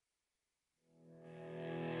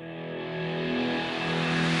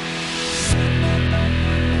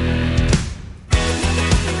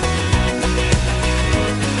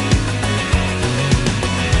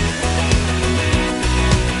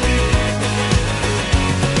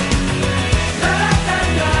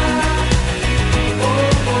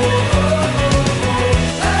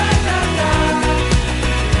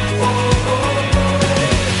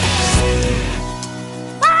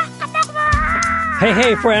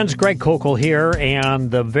Hey, friends, Greg Kokel here,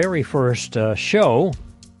 and the very first show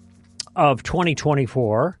of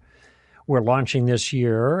 2024 we're launching this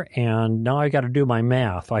year, and now I got to do my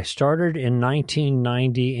math. I started in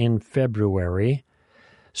 1990 in February,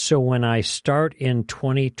 so when I start in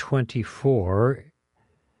 2024,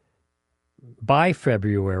 by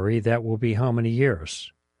February, that will be how many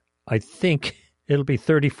years? I think it'll be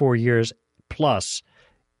 34 years plus,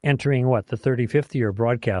 entering the 35th year of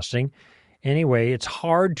broadcasting. Anyway, it's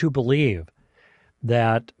hard to believe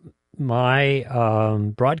that my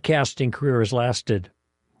broadcasting career has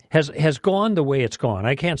gone the way it's gone.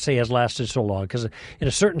 I can't say has lasted so long because in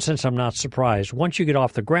a certain sense I'm not surprised. Once you get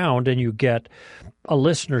off the ground and you get a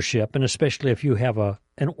listenership, and especially if you have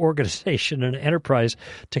an organization, an enterprise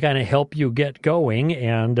to kind of help you get going,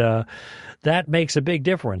 and that makes a big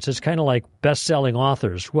difference. It's kind of like best-selling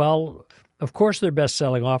authors. Well, of course they're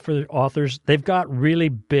best-selling authors. They've got really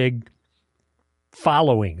big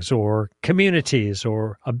followings or communities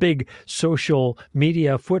or a big social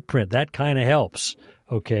media footprint. That kind of helps,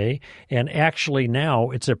 okay? And actually now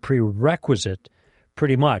it's a prerequisite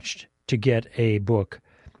pretty much to get a book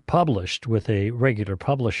published with a regular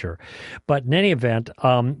publisher. But in any event,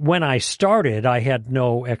 when I started, I had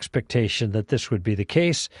no expectation that this would be the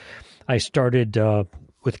case. I started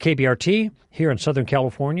with KBRT here in Southern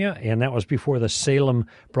California, and that was before the Salem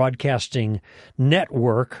Broadcasting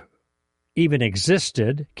Network even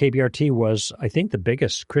existed. KBRT was, I think, the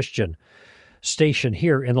biggest Christian station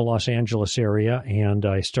here in the Los Angeles area, and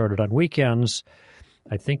I started on weekends.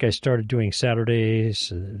 I think I started doing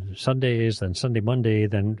Saturdays, Sundays, then Sunday, Monday,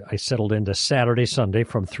 then I settled into Saturday, Sunday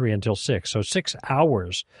from 3 until 6. So 6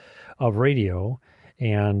 hours of radio,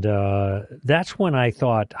 and that's when I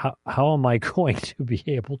thought, how am I going to be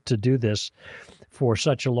able to do this for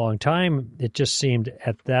such a long time? It just seemed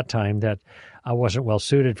at that time that I wasn't well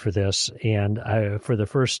suited for this, and for the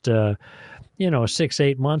first 6-8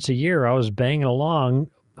 months, a year, I was banging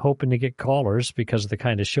along hoping to get callers because of the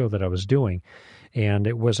kind of show that I was doing. And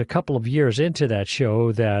it was a couple of years into that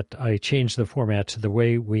show that I changed the format to the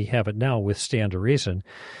way we have it now with Stand to Reason.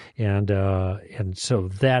 And so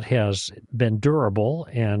that has been durable,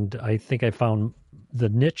 and I think I found the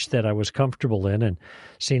niche that I was comfortable in and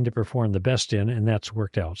seemed to perform the best in, and that's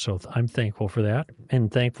worked out. So I'm thankful for that, and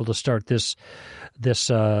thankful to start this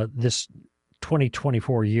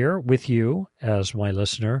 2024 year with you as my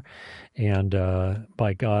listener, and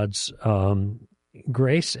by God's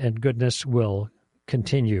grace and goodness will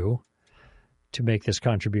continue to make this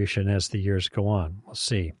contribution as the years go on. We'll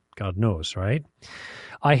see. God knows, right?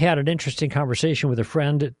 I had an interesting conversation with a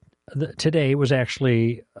friend today. Was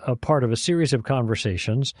actually a part of a series of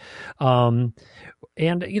conversations, and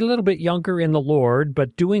a little bit younger in the Lord,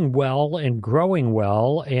 but doing well and growing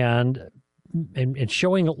well, and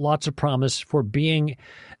showing lots of promise for being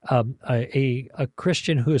a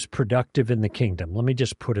Christian who is productive in the kingdom. Let me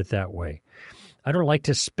just put it that way. I don't like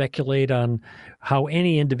to speculate on how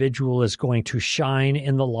any individual is going to shine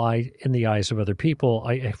in the light in the eyes of other people.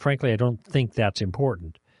 Frankly, I don't think that's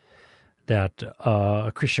important. That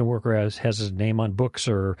a Christian worker has his name on books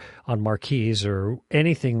or on marquees or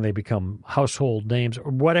anything, they become household names or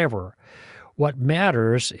whatever. What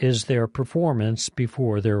matters is their performance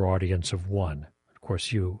before their audience of one. Of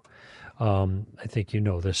course, I think you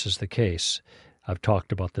know this is the case. I've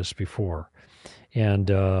talked about this before. And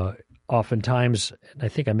oftentimes, I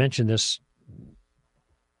think I mentioned this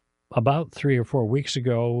about 3 or 4 weeks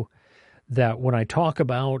ago, that when I talk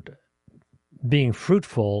about being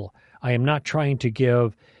fruitful, I am not trying to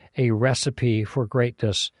give a recipe for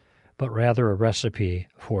greatness, but rather a recipe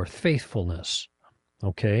for faithfulness.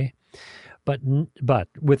 Okay? But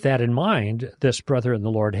with that in mind, this brother in the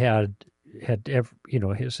Lord has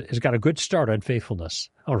got a good start on faithfulness,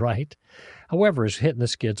 all right? However, is hitting the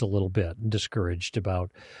skids a little bit and discouraged about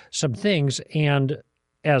some things. And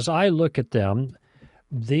as I look at them,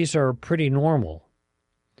 these are pretty normal.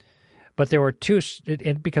 But there were two,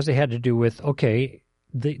 because they had to do with, okay,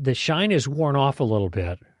 the shine is worn off a little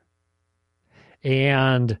bit,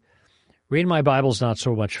 and reading my Bible's not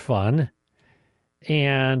so much fun,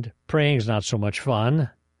 and praying's not so much fun,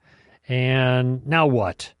 and now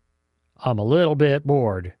what? I'm a little bit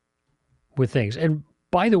bored with things. And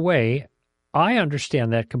by the way, I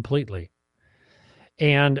understand that completely.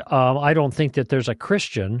 And I don't think that there's a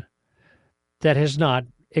Christian that has not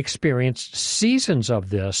experienced seasons of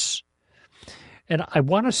this. And I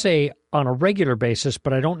want to say on a regular basis,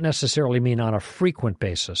 but I don't necessarily mean on a frequent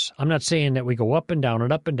basis. I'm not saying that we go up and down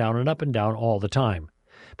and up and down and up and down all the time,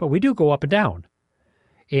 but we do go up and down.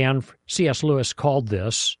 And C.S. Lewis called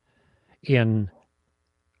this in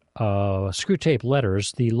Screwtape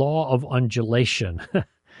Letters, the law of undulation.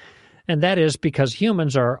 And that is because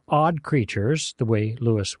humans are odd creatures, the way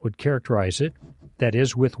Lewis would characterize it, that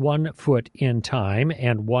is, with 1 foot in time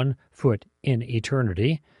and 1 foot in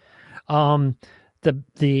eternity. The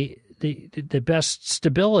best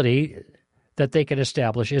stability that they can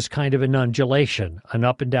establish is kind of an undulation, an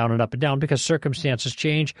up and down, because circumstances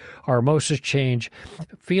change, our emotions change,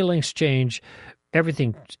 feelings change,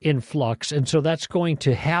 everything's in flux. And so that's going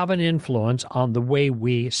to have an influence on the way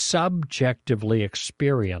we subjectively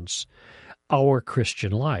experience our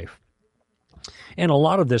Christian life. And a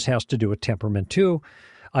lot of this has to do with temperament too.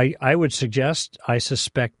 I would suggest, I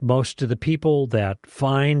suspect most of the people that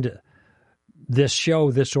find this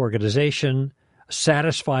show, this organization,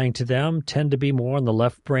 satisfying to them tend to be more on the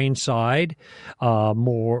left brain side,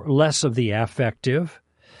 less of the affective.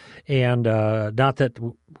 And not that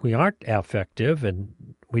we aren't affective and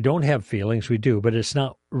we don't have feelings, we do, but it's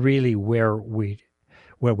not really where we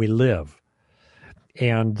live.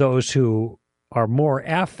 And those who are more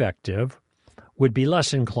affective would be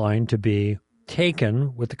less inclined to be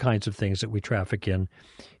taken with the kinds of things that we traffic in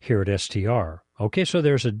here at STR. Okay, so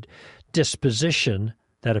there's a disposition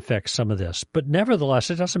that affects some of this. But nevertheless,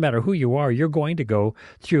 it doesn't matter who you are, you're going to go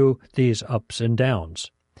through these ups and downs.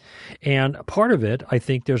 And part of it, I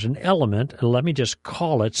think there's an element, let me just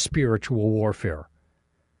call it spiritual warfare.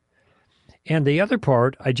 And the other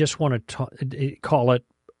part, I just want to call it,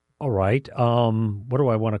 all right, what do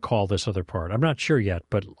I want to call this other part? I'm not sure yet,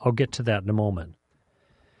 but I'll get to that in a moment.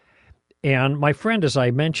 And my friend, as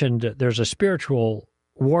I mentioned, there's a spiritual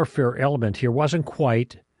warfare element here, wasn't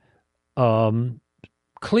quite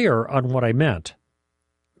clear on what I meant,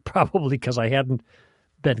 probably because I hadn't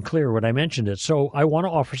been clear when I mentioned it. So I want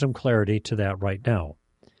to offer some clarity to that right now.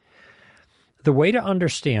 The way to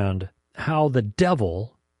understand how the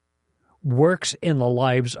devil works in the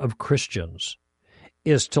lives of Christians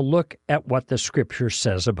is to look at what the Scripture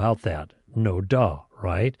says about that. No duh,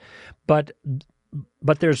 right? But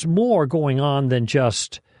there's more going on than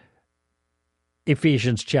just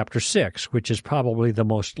Ephesians chapter 6, which is probably the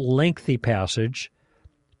most lengthy passage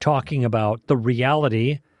talking about the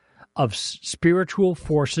reality of spiritual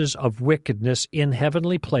forces of wickedness in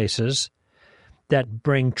heavenly places that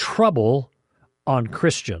bring trouble on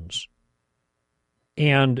Christians.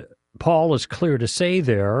 And Paul is clear to say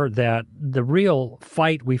there that the real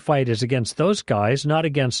fight we fight is against those guys, not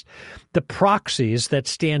against the proxies that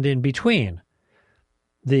stand in between.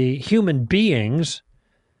 The human beings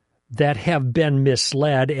that have been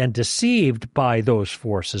misled and deceived by those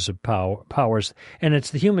forces of powers. And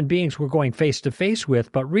it's the human beings we're going face to face with,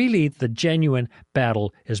 but really the genuine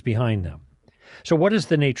battle is behind them. So what is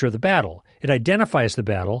the nature of the battle? It identifies the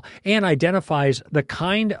battle and identifies the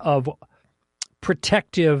kind of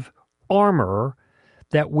protective armor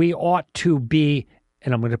that we ought to be,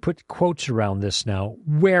 and I'm going to put quotes around this now,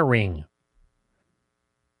 wearing.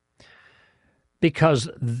 Because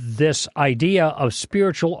this idea of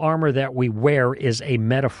spiritual armor that we wear is a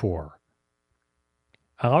metaphor.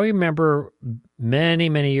 I remember many,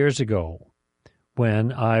 many years ago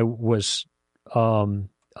when I was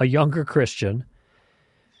a younger Christian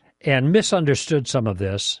and misunderstood some of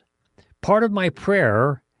this. Part of my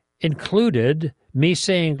prayer included me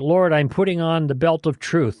saying, Lord, I'm putting on the belt of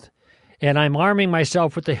truth, and I'm arming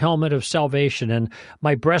myself with the helmet of salvation and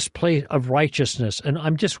my breastplate of righteousness. And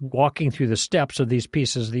I'm just walking through the steps of these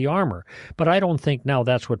pieces of the armor. But I don't think now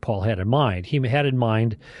that's what Paul had in mind. He had in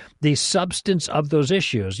mind the substance of those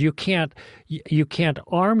issues. You can't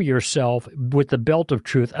arm yourself with the belt of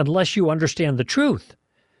truth unless you understand the truth.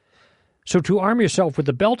 So to arm yourself with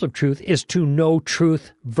the belt of truth is to know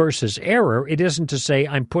truth versus error. It isn't to say,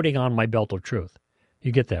 I'm putting on my belt of truth.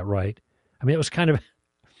 You get that, right? I mean, it was kind of...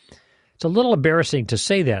 It's a little embarrassing to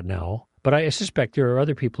say that now, but I suspect there are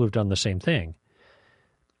other people who've done the same thing.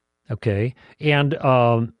 Okay, and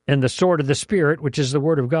the sword of the Spirit, which is the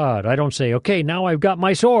Word of God. I don't say, okay, now I've got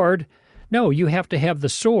my sword. No, you have to have the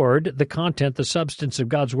sword, the content, the substance of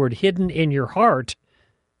God's Word hidden in your heart,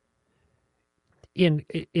 in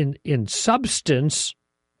substance,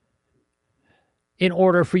 in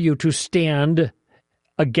order for you to stand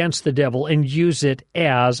against the devil and use it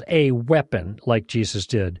as a weapon, like Jesus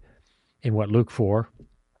did in Luke 4,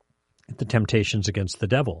 the temptations against the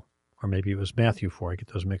devil. Or maybe it was Matthew 4, I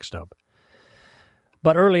get those mixed up.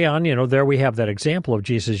 But early on, there we have that example of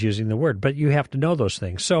Jesus using the word. But you have to know those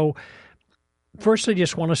things. So first I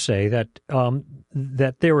just want to say that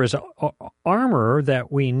that there is armor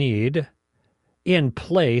that we need in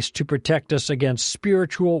place to protect us against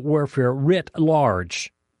spiritual warfare writ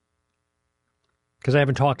large. Because I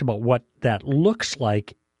haven't talked about what that looks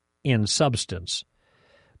like in substance.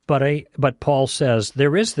 But Paul says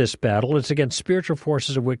there is this battle. It's against spiritual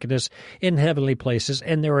forces of wickedness in heavenly places,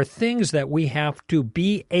 and there are things that we have to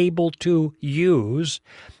be able to use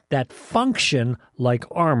that function like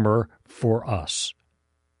armor for us.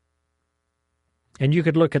 And you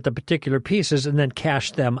could look at the particular pieces and then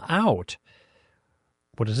cash them out.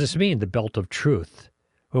 What does this mean, the belt of truth?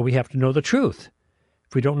 Well, we have to know the truth.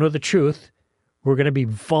 If we don't know the truth, we're going to be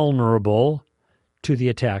vulnerable to the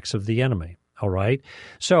attacks of the enemy. All right?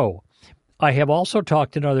 So I have also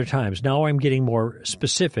talked in other times. Now I'm getting more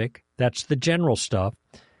specific. That's the general stuff.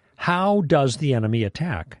 How does the enemy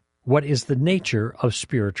attack? What is the nature of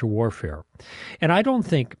spiritual warfare? And I don't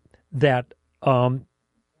think that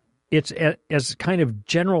it's as kind of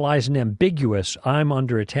generalized and ambiguous, I'm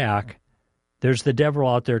under attack, there's the devil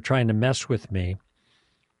out there trying to mess with me,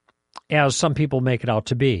 as some people make it out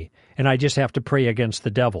to be. And I just have to pray against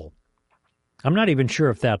the devil. I'm not even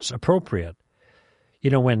sure if that's appropriate. You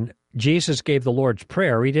know, when Jesus gave the Lord's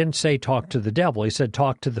Prayer, he didn't say talk to the devil. He said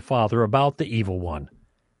talk to the Father about the evil one.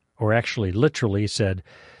 Or actually, literally, he said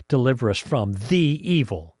deliver us from the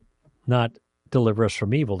evil, not deliver us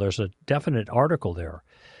from evil. There's a definite article there.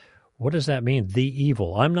 What does that mean, the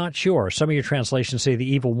evil? I'm not sure. Some of your translations say the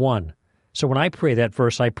evil one. So when I pray that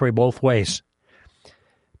verse, I pray both ways.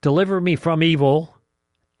 Deliver me from evil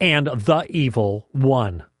and the evil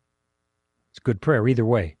one. It's a good prayer either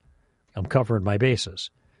way. I'm covering my bases.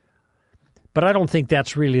 But I don't think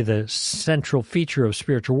that's really the central feature of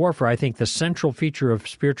spiritual warfare. I think the central feature of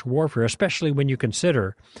spiritual warfare, especially when you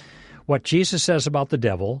consider what Jesus says about the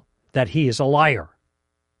devil, that he is a liar,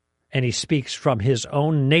 and he speaks from his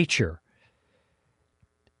own nature.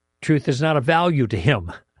 Truth is not of value to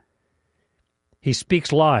him. He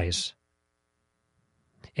speaks lies,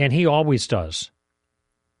 and he always does.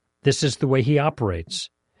 This is the way he operates.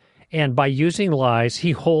 And by using lies,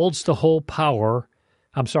 he holds the whole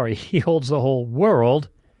he holds the whole world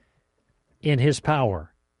in his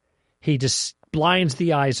power. He blinds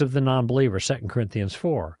the eyes of the non-believer, 2 Corinthians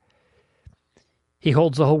 4. He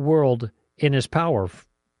holds the whole world in his power,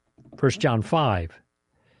 1 John 5.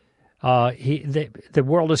 The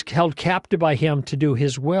world is held captive by him to do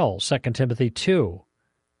his will, 2 Timothy 2.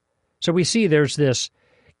 So we see there's this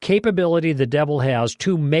capability the devil has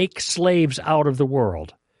to make slaves out of the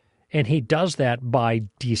world. And he does that by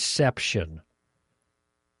deception.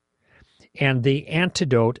 And the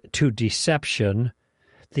antidote to deception,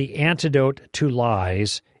 the antidote to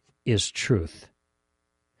lies, is truth.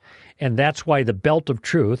 And that's why the belt of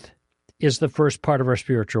truth is the first part of our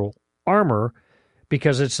spiritual armor,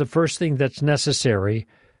 because it's the first thing that's necessary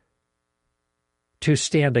to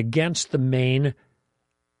stand against the main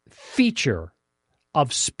feature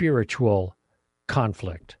of spiritual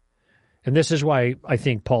conflict. And this is why I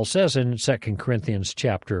think Paul says in 2 Corinthians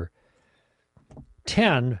chapter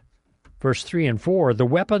 10, verse 3 and 4, the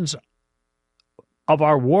weapons of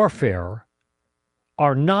our warfare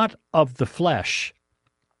are not of the flesh,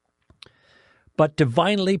 but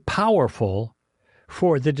divinely powerful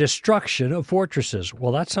for the destruction of fortresses.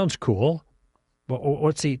 Well, that sounds cool.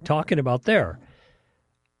 What's he talking about there?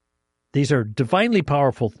 These are divinely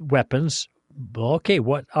powerful weapons. Okay,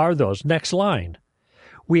 what are those? Next line.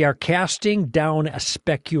 We are casting down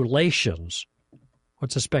speculations.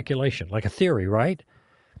 What's a speculation? Like a theory, right?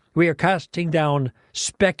 We are casting down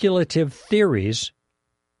speculative theories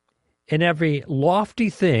in every lofty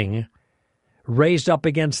thing raised up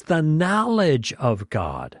against the knowledge of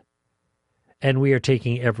God. And we are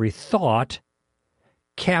taking every thought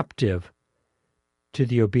captive to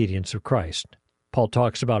the obedience of Christ. Paul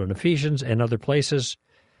talks about in Ephesians and other places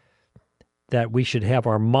that we should have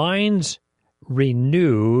our minds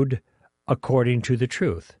renewed according to the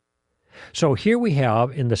truth. So here we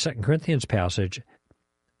have in the 2 Corinthians passage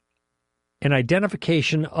an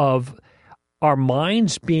identification of our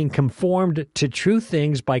minds being conformed to true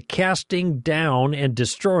things by casting down and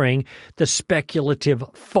destroying the speculative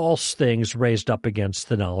false things raised up against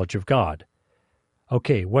the knowledge of God.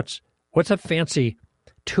 Okay, what's a fancy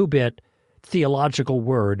 2-bit theological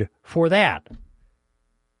word for that?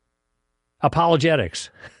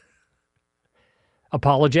 Apologetics.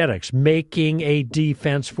 Apologetics, making a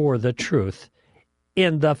defense for the truth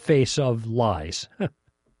in the face of lies.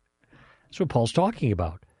 That's what Paul's talking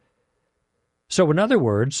about. So in other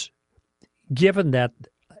words, given that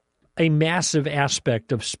a massive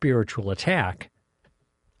aspect of spiritual attack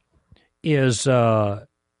is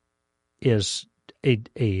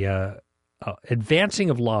advancing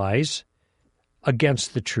of lies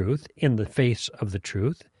against the truth in the face of the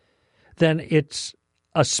truth, then it's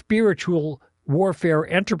a spiritual warfare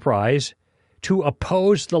enterprise to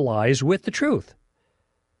oppose the lies with the truth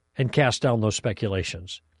and cast down those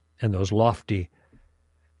speculations. and those lofty,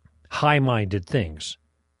 high-minded things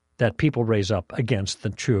that people raise up against the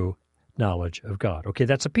true knowledge of God. Okay,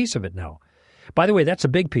 that's a piece of it now. By the way, that's a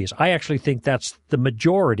big piece. I actually think that's the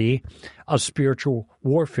majority of spiritual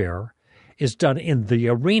warfare is done in the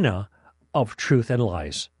arena of truth and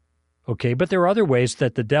lies. Okay, but there are other ways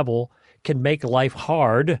that the devil can make life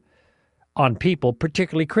hard on people,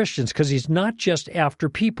 particularly Christians, because he's not just after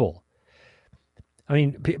people. I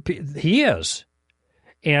mean, he is,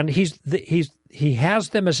 and he has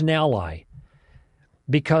them as an ally,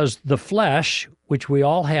 because the flesh, which we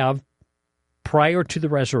all have prior to the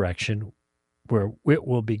resurrection, where it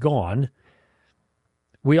will be gone,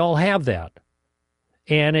 we all have that.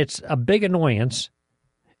 And it's a big annoyance,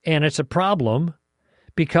 and it's a problem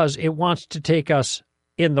because it wants to take us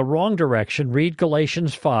in the wrong direction. Read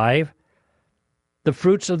Galatians 5. The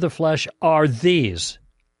fruits of the flesh are these.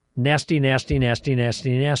 Nasty, nasty, nasty,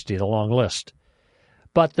 nasty, nasty, the long list.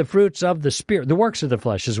 But the fruits of the Spirit, the works of the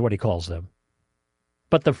flesh is what he calls them.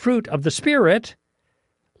 But the fruit of the Spirit,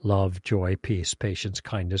 love, joy, peace, patience,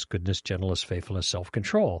 kindness, goodness, gentleness, faithfulness,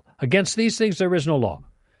 self-control. Against these things there is no law.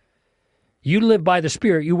 You live by the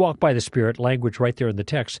Spirit, you walk by the Spirit, language right there in the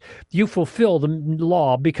text. You fulfill the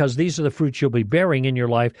law because these are the fruits you'll be bearing in your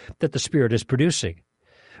life that the Spirit is producing.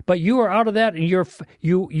 But you are out of that, and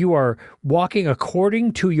you are walking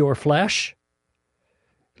according to your flesh,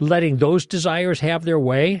 letting those desires have their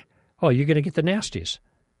way. Oh, you're going to get the nasties.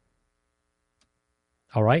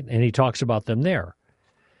 All right? And he talks about them there.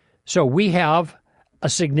 So we have a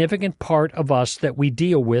significant part of us that we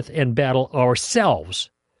deal with and battle ourselves.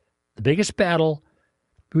 The biggest battle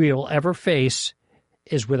we will ever face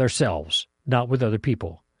is with ourselves, not with other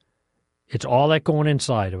people. It's all that going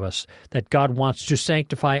inside of us that God wants to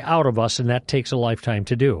sanctify out of us, and that takes a lifetime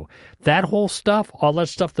to do. That whole stuff, all that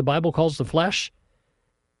stuff the Bible calls the flesh,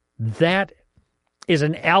 that is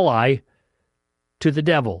an ally to the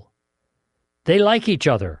devil. They like each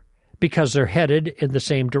other because they're headed in the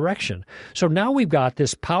same direction. So now we've got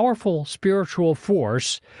this powerful spiritual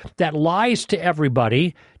force that lies to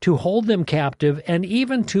everybody to hold them captive, and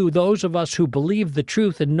even to those of us who believe the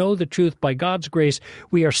truth and know the truth by God's grace,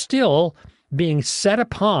 we are still being set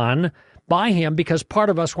upon by him because part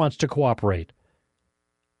of us wants to cooperate.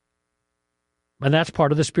 And that's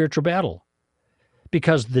part of the spiritual battle,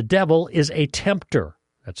 because the devil is a tempter.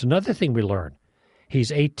 That's another thing we learn.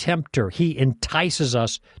 He's a tempter. He entices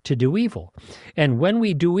us to do evil. And when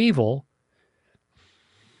we do evil,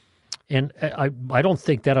 and I don't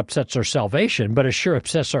think that upsets our salvation, but it sure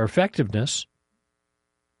upsets our effectiveness.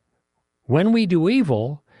 When we do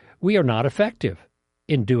evil, we are not effective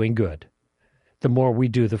in doing good. The more we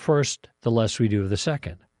do the first, the less we do the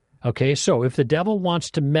second. Okay, so if the devil wants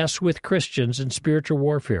to mess with Christians in spiritual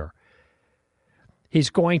warfare, he's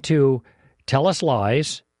going to tell us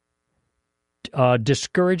lies,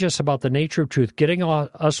 discourage us about the nature of truth, getting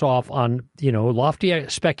us off on, lofty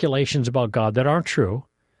speculations about God that aren't true,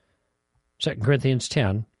 2 Corinthians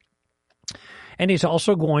 10. And he's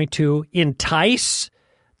also going to entice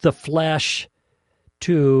the flesh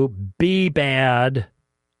to be bad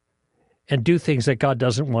and do things that God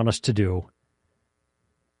doesn't want us to do.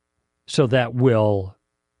 So that will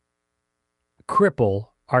cripple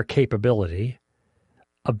our capability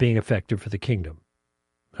of being effective for the kingdom.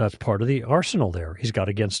 That's part of the arsenal there he's got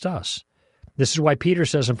against us. This is why Peter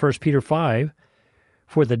says in 1 Peter 5,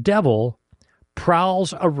 for the devil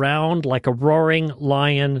prowls around like a roaring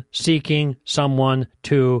lion seeking someone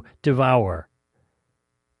to devour.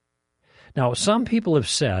 Now, some people have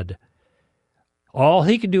said, all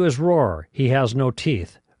he can do is roar. He has no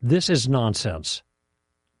teeth. This is nonsense.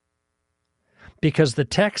 Because the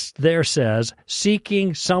text there says,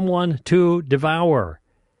 seeking someone to devour.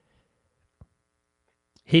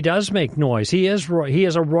 He does make noise. He is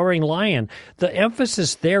a roaring lion. The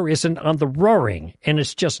emphasis there isn't on the roaring, and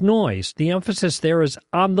it's just noise. The emphasis there is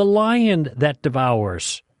on the lion that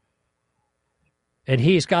devours. And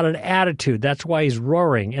he's got an attitude. That's why he's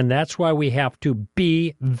roaring, and that's why we have to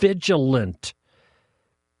be vigilant.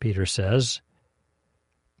 Peter says,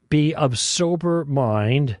 be of sober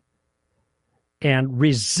mind and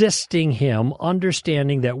resisting him,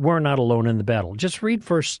 understanding that we're not alone in the battle. Just read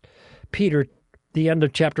 1 Peter, the end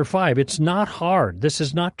of chapter 5. It's not hard. This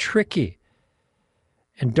is not tricky.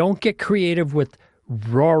 And don't get creative with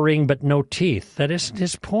roaring but no teeth. That isn't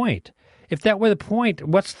his point. If that were the point,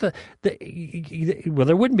 what's well,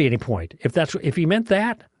 there wouldn't be any point. If he meant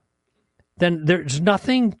that, then there's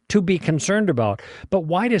nothing to be concerned about. But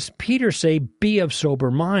why does Peter say, be of sober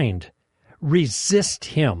mind? Resist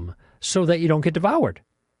him so that you don't get devoured.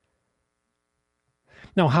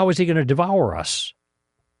 Now, how is he going to devour us?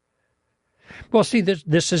 Well, see,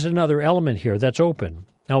 this is another element here that's open.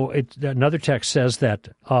 Now, another text says that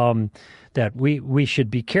that we should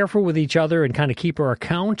be careful with each other and kind of keep our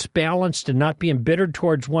accounts balanced and not be embittered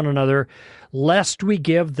towards one another, lest we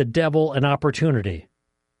give the devil an opportunity.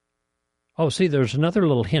 Oh, see, there's another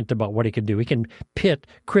little hint about what he can do. He can pit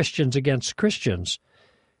Christians against Christians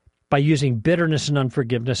by using bitterness and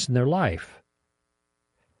unforgiveness in their life.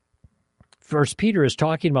 First Peter is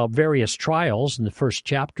talking about various trials in the first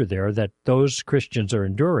chapter there that those Christians are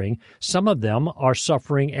enduring. Some of them are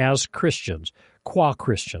suffering as Christians, qua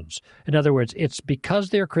Christians. In other words, it's because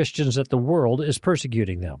they're Christians that the world is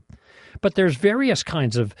persecuting them. But there's various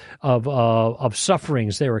kinds of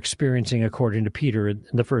sufferings they're experiencing according to Peter in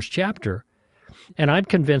the first chapter. And I'm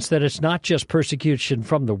convinced that it's not just persecution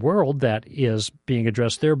from the world that is being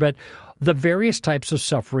addressed there, but the various types of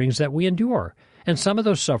sufferings that we endure. And some of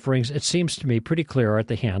those sufferings, it seems to me pretty clear, are at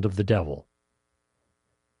the hand of the devil.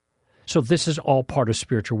 So this is all part of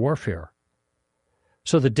spiritual warfare.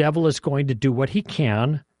 So the devil is going to do what he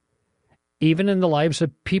can, even in the lives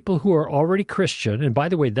of people who are already Christian. And by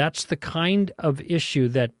the way, that's the kind of issue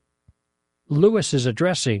that Lewis is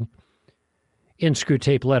addressing in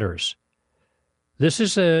Screwtape Letters. This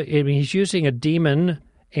is he's using a demon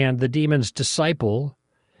and the demon's disciple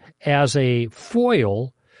as a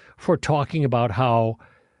foil for talking about how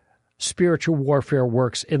spiritual warfare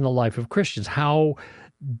works in the life of Christians, how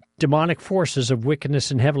demonic forces of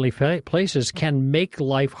wickedness in heavenly places can make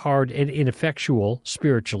life hard and ineffectual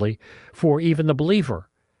spiritually for even the believer.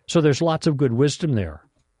 So there's lots of good wisdom there.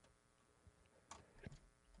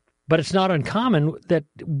 But it's not uncommon that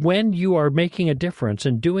when you are making a difference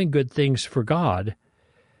and doing good things for God,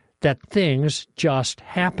 that things just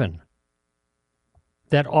happen.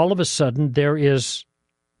 That all of a sudden there is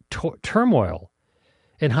turmoil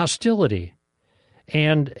and hostility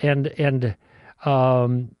and the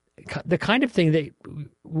kind of thing that,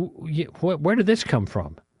 where did this come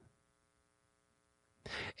from?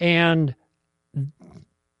 And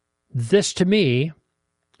this to me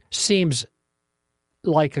seems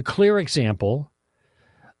like a clear example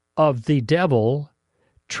of the devil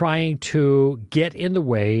trying to get in the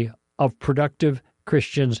way of productive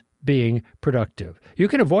Christians being productive. You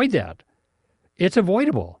can avoid that. It's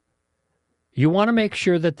avoidable. You want to make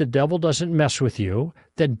sure that the devil doesn't mess with you,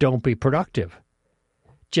 then don't be productive.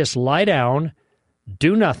 Just lie down,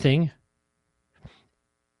 do nothing,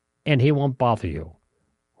 and he won't bother you.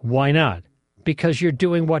 Why not? Because you're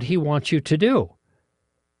doing what he wants you to do.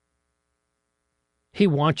 He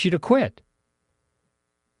wants you to quit.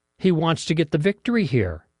 He wants to get the victory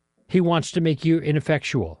here. He wants to make you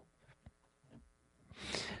ineffectual.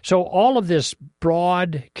 So all of this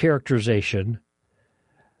broad characterization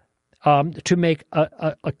to make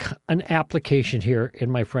an application here in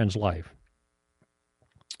my friend's life.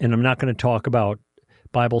 And I'm not going to talk about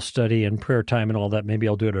Bible study and prayer time and all that. Maybe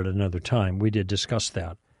I'll do it at another time. We did discuss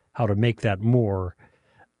that, how to make that more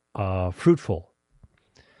fruitful.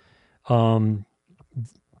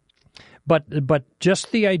 But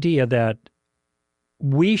just the idea that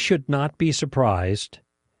we should not be surprised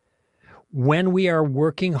when we are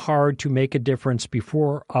working hard to make a difference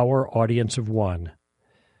before our audience of one,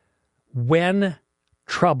 when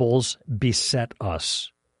troubles beset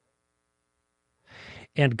us.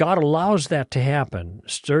 And God allows that to happen.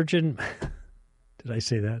 Sturgeon, did I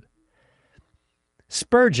say that?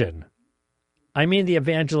 Spurgeon, I mean the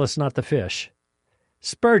evangelist, not the fish.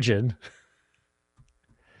 Spurgeon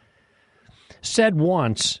said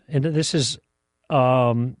once, and this is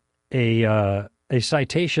a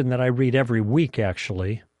citation that I read every week,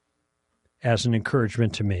 actually, as an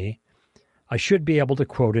encouragement to me. I should be able to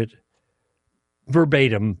quote it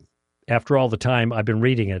verbatim after all the time I've been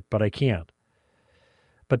reading it, but I can't.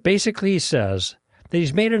 But basically he says that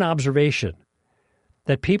he's made an observation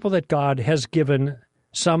that people that God has given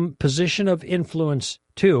some position of influence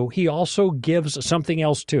to, he also gives something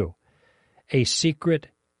else to, a secret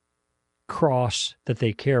cross that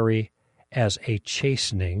they carry as a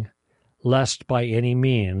chastening, lest by any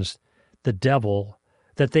means the devil,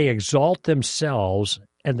 that they exalt themselves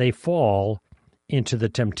and they fall into the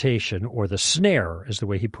temptation or the snare, is the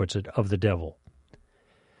way he puts it, of the devil.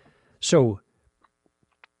 So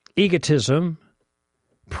egotism,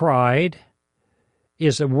 pride,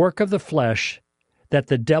 is a work of the flesh that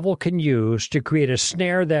the devil can use to create a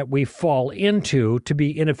snare that we fall into to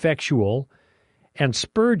be ineffectual. And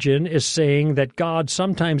Spurgeon is saying that God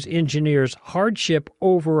sometimes engineers hardship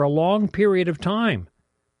over a long period of time,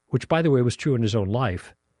 which, by the way, was true in his own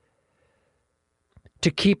life,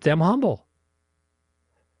 to keep them humble,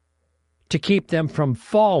 to keep them from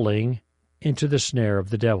falling into the snare of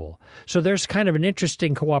the devil. So there's kind of an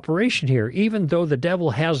interesting cooperation here. Even though the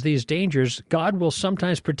devil has these dangers, God will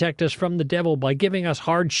sometimes protect us from the devil by giving us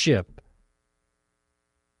hardship.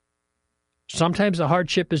 Sometimes the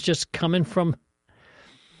hardship is just coming from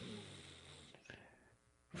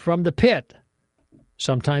the pit.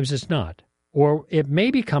 Sometimes it's not. Or it may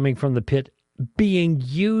be coming from the pit, being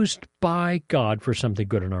used by God for something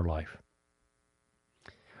good in our life.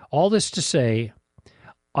 All this to say,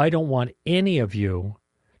 I don't want any of you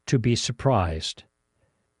to be surprised,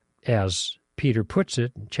 as Peter puts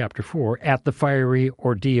it in chapter 4, at the fiery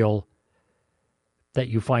ordeal that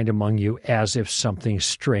you find among you, as if something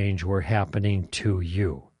strange were happening to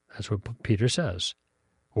you. That's what Peter says.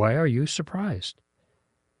 Why are you surprised?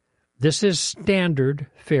 This is standard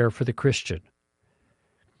fare for the Christian.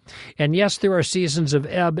 And yes, there are seasons of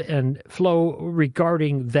ebb and flow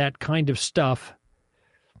regarding that kind of stuff,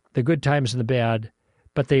 the good times and the bad,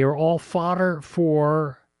 but they are all fodder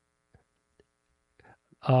for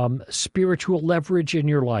spiritual leverage in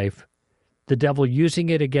your life, the devil using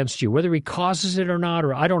it against you, whether he causes it or not,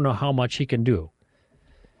 or I don't know how much he can do.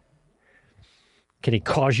 Can he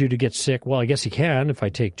cause you to get sick? Well, I guess he can if I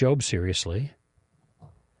take Job seriously.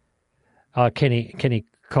 Can he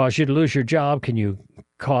cause you to lose your job? Can you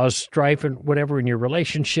cause strife and whatever in your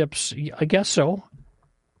relationships? I guess so.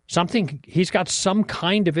 He's got some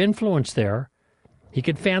kind of influence there. He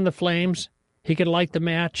can fan the flames. He can light the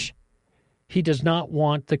match. He does not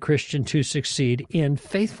want the Christian to succeed in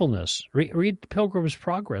faithfulness. Read Pilgrim's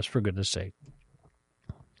Progress, for goodness sake.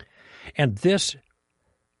 And this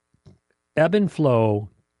ebb and flow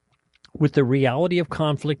with the reality of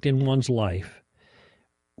conflict in one's life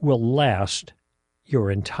will last your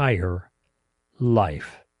entire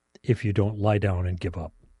life if you don't lie down and give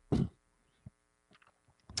up.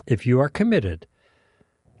 If you are committed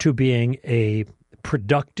to being a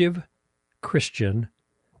productive Christian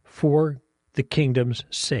for the kingdom's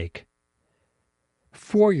sake,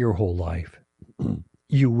 for your whole life,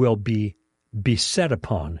 you will be beset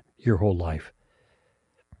upon your whole life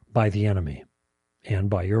by the enemy and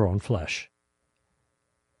by your own flesh.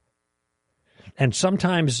 And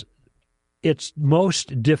sometimes it's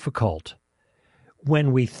most difficult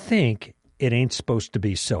when we think it ain't supposed to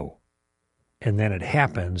be so. And then it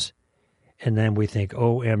happens, and then we think,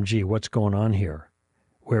 OMG, what's going on here?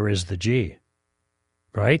 Where is the G?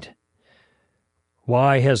 Right?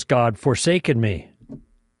 Why has God forsaken me?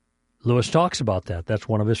 Lewis talks about that. That's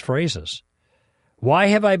one of his phrases. Why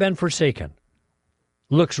have I been forsaken?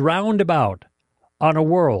 Looks round about on a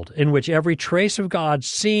world in which every trace of God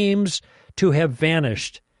seems to have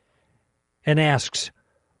vanished and asks,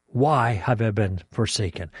 why have I been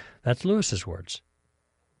forsaken? That's Lewis's words.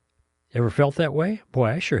 Ever felt that way? Boy,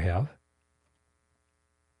 I sure have.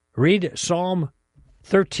 Read Psalm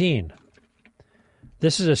 13.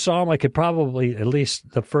 This is a psalm I could probably, at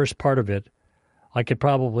least the first part of it, I could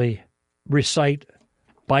probably recite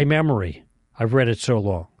by memory. I've read it so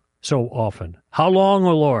often. How long,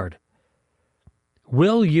 O Lord?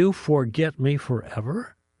 Will you forget me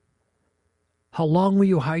forever? How long will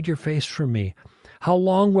you hide your face from me? How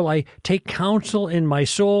long will I take counsel in my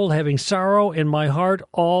soul, having sorrow in my heart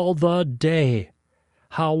all the day?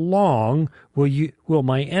 How long will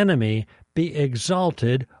my enemy be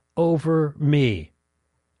exalted over me?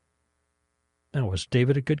 Now, was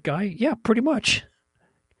David a good guy? Yeah, pretty much.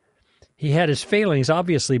 He had his failings,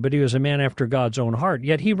 obviously, but he was a man after God's own heart.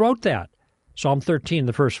 Yet he wrote that. Psalm 13,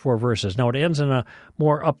 the first 4 verses. Now, it ends in a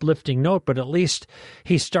more uplifting note, but at least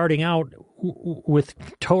he's starting out with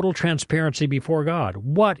total transparency before God.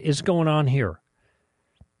 What is going on here?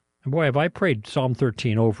 And boy, have I prayed Psalm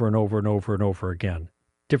 13 over and over and over and over again,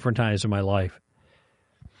 different times in my life.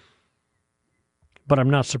 But I'm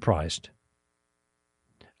not surprised.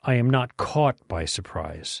 I am not caught by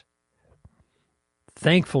surprise.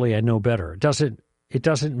 Thankfully, I know better. It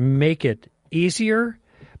doesn't make it easier,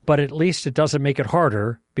 but at least it doesn't make it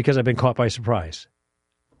harder because I've been caught by surprise.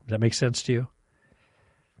 Does that make sense to you?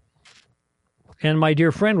 And my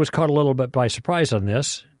dear friend was caught a little bit by surprise on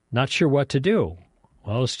this, not sure what to do.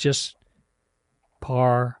 Well, it's just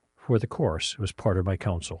par for the course. It was part of my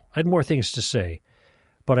counsel. I had more things to say,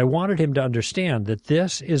 but I wanted him to understand that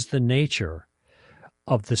this is the nature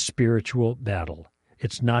of the spiritual battle.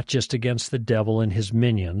 It's not just against the devil and his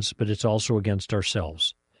minions, but it's also against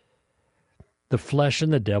ourselves. The flesh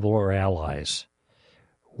and the devil are allies.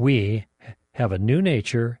 We have a new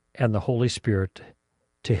nature and the Holy Spirit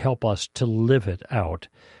to help us to live it out,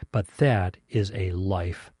 but that is a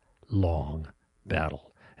lifelong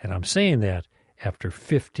battle. And I'm saying that after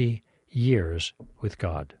 50 years with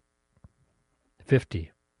God.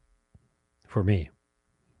 50 for me.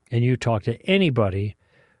 and you talk to anybody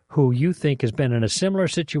who you think has been in a similar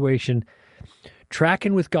situation,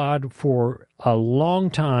 tracking with God for a long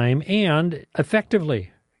time and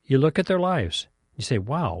effectively, you look at their lives, you say,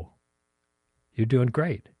 wow, you're doing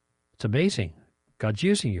great. It's amazing. God's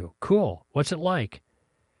using you. Cool. What's it like?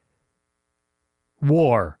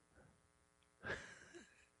 War.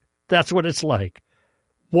 That's what it's like.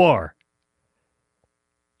 War.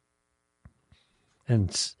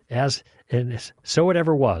 And so it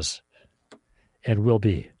ever was and will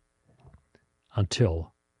be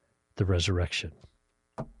until the resurrection.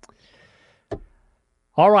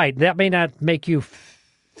 All right, that may not make you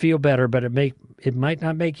feel better, but it might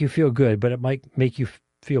not make you feel good, but it might make you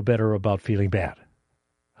feel better about feeling bad.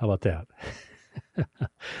 How about that?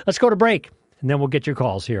 Let's go to break, and then we'll get your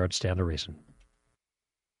calls here at Stand to Reason.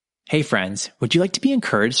 Hey friends, would you like to be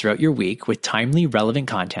encouraged throughout your week with timely, relevant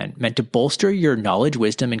content meant to bolster your knowledge,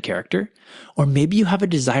 wisdom, and character? Or maybe you have a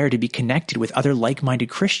desire to be connected with other like-minded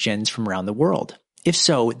Christians from around the world. If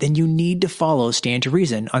so, then you need to follow Stand to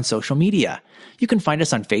Reason on social media. You can find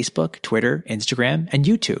us on Facebook, Twitter, Instagram, and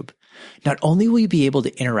YouTube. Not only will you be able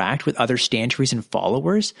to interact with other Stand to Reason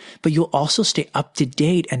followers, but you'll also stay up to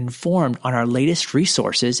date and informed on our latest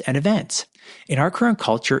resources and events. In our current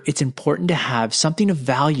culture, it's important to have something of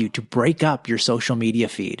value to break up your social media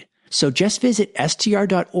feed. So just visit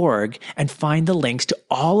str.org and find the links to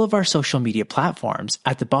all of our social media platforms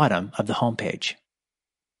at the bottom of the homepage.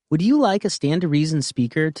 Would you like a Stand to Reason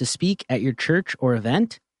speaker to speak at your church or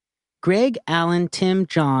event? Greg, Alan, Tim,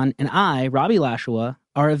 John, and I, Robbie Lashua,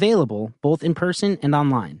 are available both in person and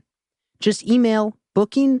online. Just email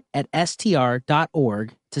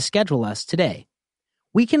booking@str.org to schedule us today.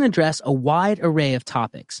 We can address a wide array of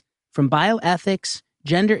topics, from bioethics,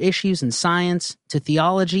 gender issues in science, to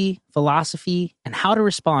theology, philosophy, and how to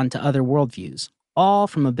respond to other worldviews, all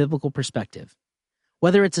from a biblical perspective.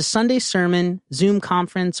 Whether it's a Sunday sermon, Zoom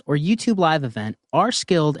conference, or YouTube live event, our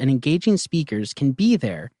skilled and engaging speakers can be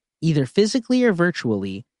there, either physically or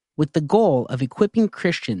virtually, with the goal of equipping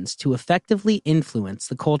Christians to effectively influence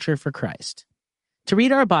the culture for Christ. To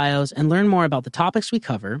read our bios and learn more about the topics we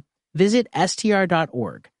cover, visit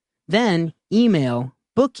str.org. Then email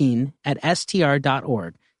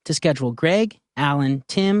booking@str.org to schedule Greg, Alan,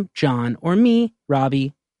 Tim, John, or me,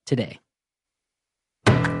 Robbie, today.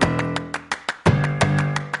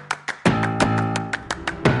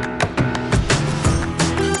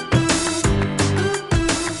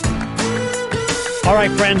 All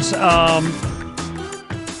right, friends,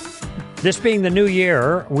 this being the new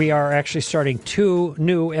year, we are actually starting 2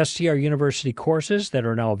 new STR University courses that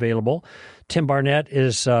are now available. Tim Barnett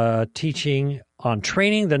is teaching on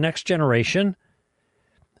training the next generation.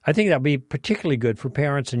 I think that'll be particularly good for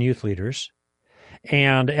parents and youth leaders.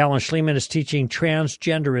 And Alan Schliemann is teaching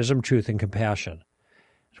transgenderism, truth, and compassion.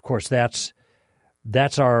 Of course, that's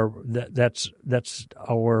our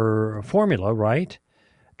formula, right?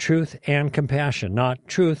 Truth and compassion, not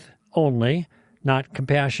truth only, not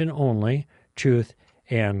compassion only, truth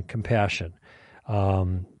and compassion.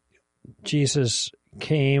 Jesus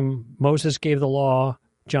came, Moses gave the law.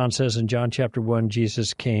 John says in John chapter 1,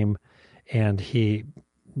 Jesus came and he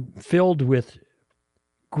filled with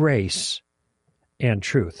grace and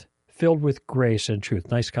truth. Filled with grace and truth.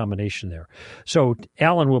 Nice combination there. So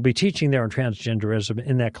Alan will be teaching there on transgenderism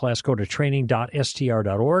in that class. Go to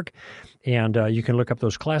training.str.org, and you can look up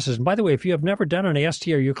those classes. And by the way, if you have never done an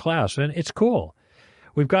STRU class, and it's cool.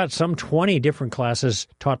 We've got some 20 different classes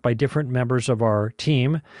taught by different members of our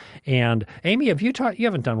team. And Amy, have you taught? You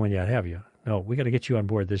haven't done one yet, have you? No, we got to get you on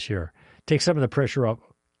board this year. Take some of the pressure off.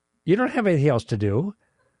 You don't have anything else to do.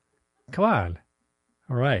 Come on.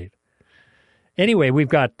 All right. Anyway, we've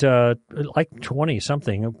got like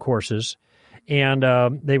 20-something courses, and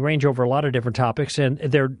they range over a lot of different topics, and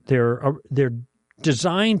they're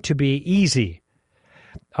designed to be easy,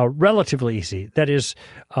 relatively easy. That is,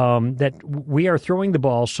 that we are throwing the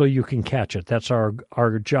ball so you can catch it. That's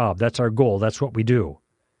our job. That's our goal. That's what we do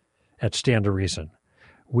at Stand to Reason.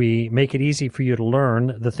 We make it easy for you to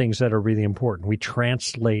learn the things that are really important. We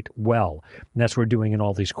translate well, and that's what we're doing in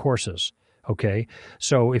all these courses. Okay,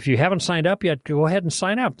 so if you haven't signed up yet, go ahead and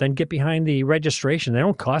sign up. Then get behind the registration. They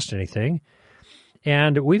don't cost anything.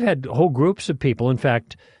 And we've had whole groups of people. In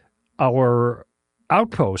fact, our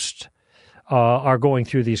outposts are going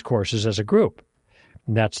through these courses as a group.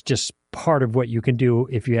 And that's just part of what you can do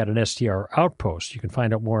if you had an STR outpost. You can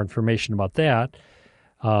find out more information about that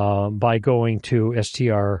by going to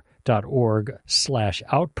outposts.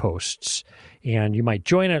 And you might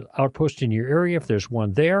join an outpost in your area if there's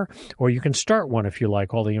one there, or you can start one if you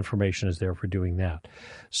like. All the information is there for doing that.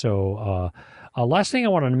 So last thing I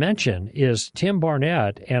want to mention is Tim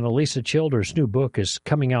Barnett and Alisa Childers' new book is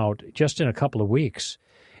coming out just in a couple of weeks.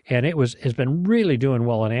 And has been really doing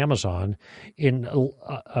well on Amazon.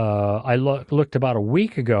 I looked about a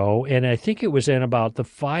week ago, and I think it was in about the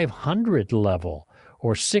 500 level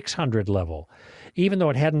or 600 level, even though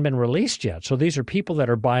it hadn't been released yet. So these are people that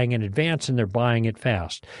are buying in advance, and they're buying it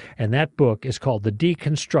fast. And that book is called The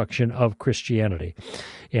Deconstruction of Christianity,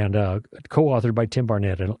 and co-authored by Tim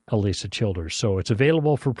Barnett and Alisa Childers. So it's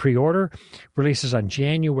available for pre-order. Releases on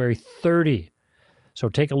January 30. So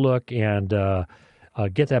take a look and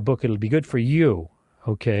get that book. It'll be good for you,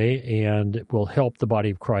 okay, and it will help the body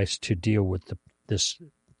of Christ to deal with this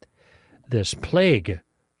plague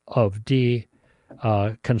of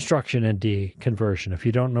deconstruction and deconversion. If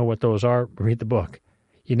you don't know what those are, read the book.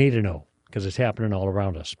 You need to know because it's happening all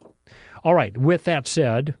around us. All right, with that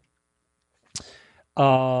said,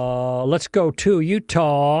 let's go to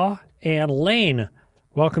Utah and Lane.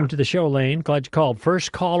 Welcome to the show, Lane. Glad you called.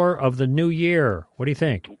 First caller of the new year. What do you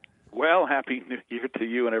think? Well, happy New Year to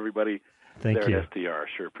you and everybody Thank there you. at STR.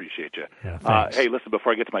 Sure appreciate you. Yeah, hey, listen,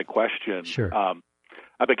 before I get to my question, sure.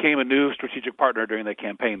 I became a new strategic partner during the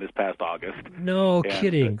campaign this past August. No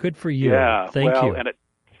kidding. Good for you. Yeah. Thank you. And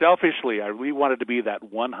selfishly, we wanted to be that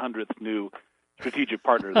 100th new strategic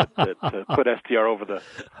partner that to put STR over the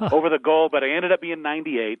goal, but I ended up being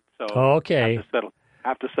 98, so okay.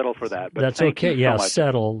 have to settle for that. But that's okay. Yeah, so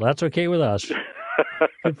settle. That's okay with us.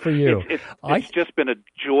 Good for you. It's just been a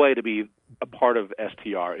joy to be a part of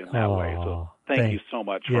STR in that way. So thank you so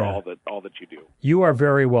much for all that you do. You are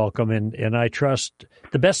very welcome, and I trust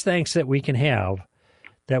the best thanks that we can have,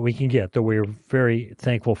 that we can get, though we're very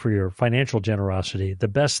thankful for your financial generosity. The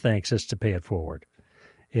best thanks is to pay it forward,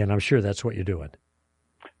 and I'm sure that's what you're doing.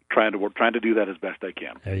 We're trying to do that as best I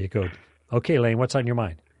can. There you go. Okay, Lane, what's on your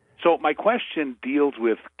mind? So my question deals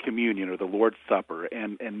with communion or the Lord's Supper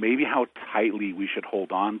and maybe how tightly we should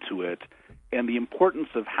hold on to it and the importance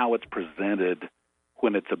of how it's presented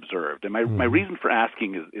when it's observed. And my reason for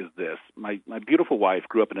asking is this. My beautiful wife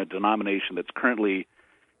grew up in a denomination that's currently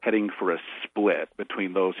heading for a split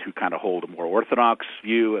between those who kind of hold a more orthodox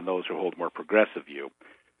view and those who hold a more progressive view.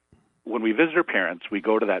 When we visit her parents, we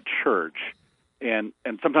go to that church, and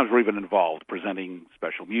sometimes we're even involved presenting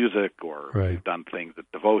special music, or we've done things at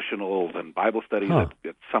devotionals and Bible studies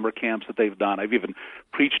at summer camps that they've done. I've even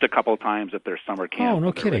preached a couple of times at their summer camp. Oh,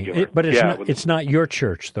 no kidding! It's not your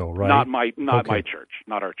church, though, right? Not my church,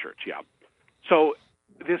 not our church. Yeah. So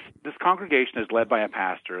this congregation is led by a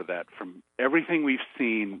pastor that, from everything we've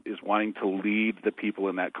seen, is wanting to lead the people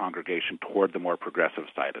in that congregation toward the more progressive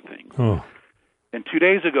side of things. Oh. And 2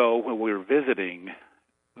 days ago, when we were visiting,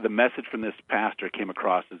 the message from this pastor came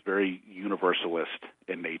across as very universalist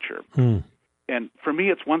in nature. And for me,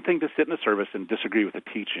 it's one thing to sit in a service and disagree with the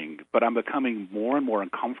teaching, but I'm becoming more and more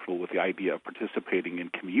uncomfortable with the idea of participating in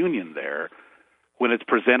communion there when it's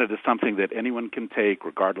presented as something that anyone can take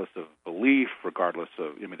regardless of belief,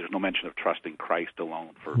 there's no mention of trusting Christ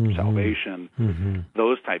alone for salvation,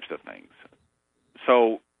 those types of things.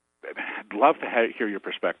 So I'd love to hear your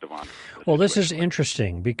perspective on it. Well, this is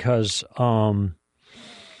interesting because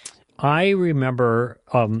I remember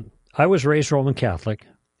I was raised Roman Catholic,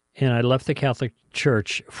 and I left the Catholic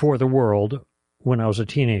Church for the world when I was a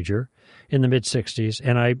teenager in the mid-'60s,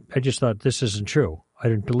 and I just thought, this isn't true. I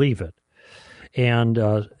didn't believe it. And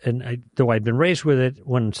though I'd been raised with it,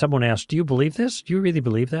 when someone asked, do you believe this? Do you really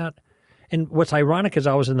believe that? And what's ironic is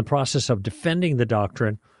I was in the process of defending the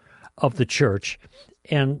doctrine of the church,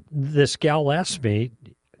 and this gal asked me,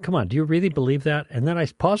 come on, do you really believe that? And then I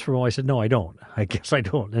paused for a moment. I said, no, I don't. I guess I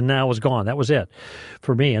don't. And now I was gone. That was it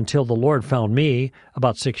for me until the Lord found me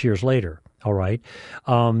about 6 years later. All right.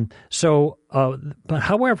 But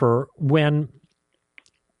however, when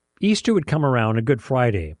Easter would come around, a Good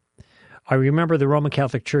Friday, I remember the Roman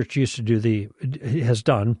Catholic Church used to do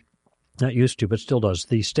not used to, but still does,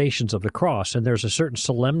 the Stations of the Cross. And there's a certain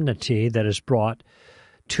solemnity that is brought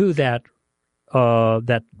to that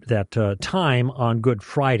time on Good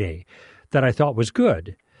Friday that I thought was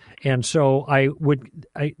good. And so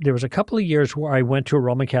there was a couple of years where I went to a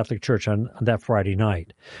Roman Catholic church on that Friday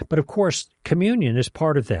night. But of course, communion is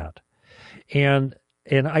part of that. And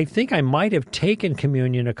I think I might have taken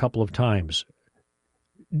communion a couple of times,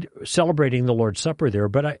 celebrating the Lord's Supper there.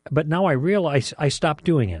 But now I realize I stopped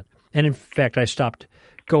doing it. And in fact, I stopped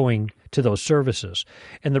going to those services.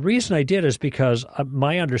 And the reason I did is because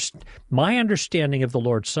my understanding of the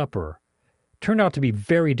Lord's Supper turned out to be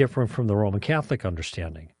very different from the Roman Catholic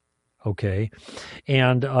understanding. Okay,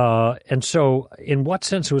 and so in what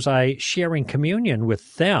sense was I sharing communion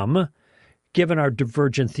with them, given our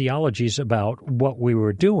divergent theologies about what we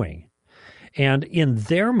were doing? And in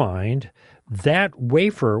their mind, that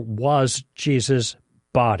wafer was Jesus'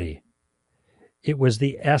 body. It was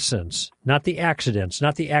the essence, not the accidents,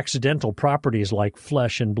 not the accidental properties like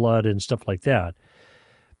flesh and blood and stuff like that,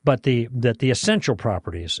 but the essential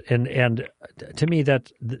properties. And to me,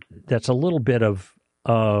 that's a little bit of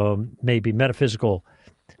maybe metaphysical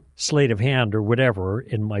sleight of hand or whatever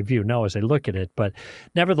in my view now as I look at it. But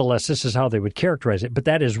nevertheless, this is how they would characterize it. But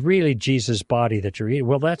that is really Jesus' body that you're eating.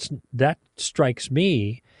 Well, that strikes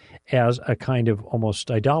me as a kind of almost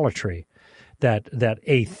idolatry. That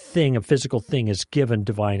a physical thing is given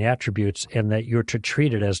divine attributes and that you're to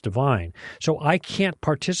treat it as divine. So I can't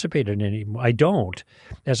participate in any, I don't,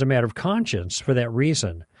 as a matter of conscience for that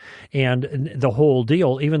reason. And the whole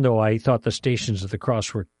deal, even though I thought the Stations of the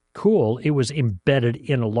Cross were cool, it was embedded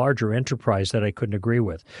in a larger enterprise that I couldn't agree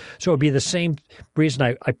with. So it'd be the same reason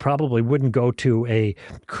I probably wouldn't go to a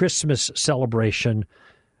Christmas celebration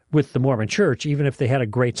with the Mormon Church, even if they had a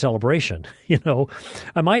great celebration.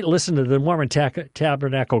 I might listen to the Mormon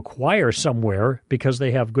Tabernacle Choir somewhere because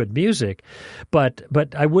they have good music, but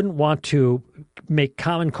I wouldn't want to make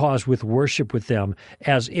common cause with worship with them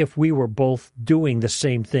as if we were both doing the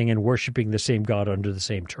same thing and worshiping the same God under the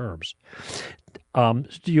same terms. Do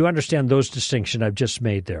you understand those distinctions I've just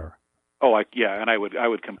made there? Oh, and I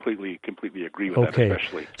would completely agree with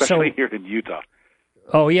that, especially here in Utah.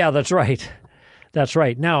 Oh, yeah, that's right. That's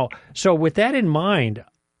right. Now, so with that in mind,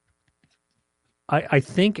 I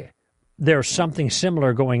think there's something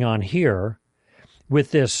similar going on here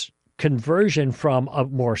with this conversion from a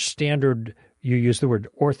more standard, you use the word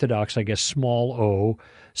orthodox, I guess, small o,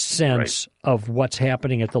 sense of what's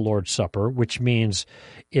happening at the Lord's Supper, which means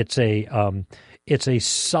it's a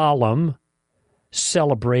solemn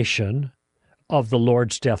celebration of the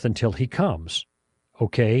Lord's death until he comes,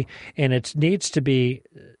 okay? And it needs to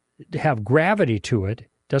have gravity to it.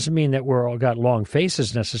 Doesn't mean that we're all got long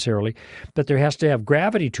faces necessarily, but there has to have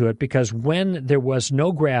gravity to it, because when there was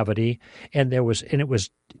no gravity and it was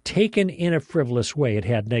taken in a frivolous way, it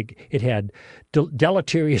had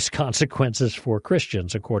deleterious consequences for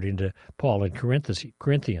Christians, according to Paul in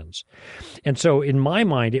Corinthians. And so in my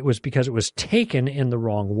mind, it was because it was taken in the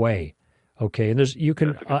wrong way. Okay, and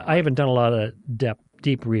I haven't done a lot of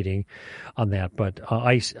deep reading on that, but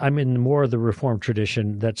I'm in more of the Reformed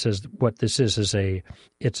tradition that says what this is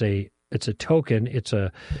it's a token, it's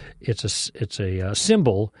a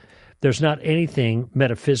symbol. There's not anything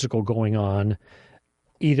metaphysical going on,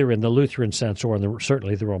 either in the Lutheran sense or in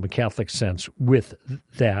certainly the Roman Catholic sense, with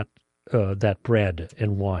that bread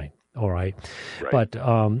and wine. All right. But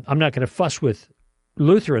I'm not going to fuss with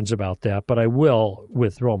Lutherans about that, but I will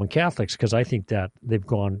with Roman Catholics, because I think that they've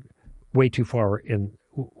gone way too far in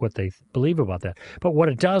what they believe about that. But what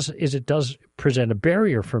it does is it does present a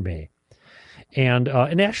barrier for me. And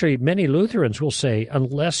actually many Lutherans will say,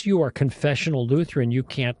 unless you are confessional Lutheran, you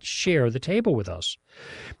can't share the table with us.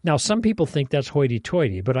 Now, some people think that's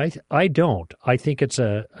hoity-toity, but I don't. I think it's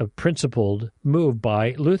a principled move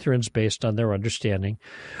by Lutherans based on their understanding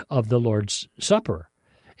of the Lord's Supper.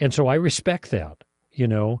 And so I respect that.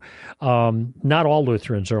 Not all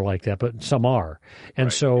Lutherans are like that, but some are. And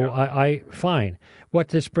I fine. What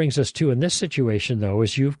this brings us to in this situation, though,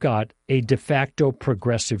 is you've got a de facto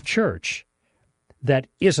progressive church that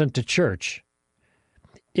isn't a church.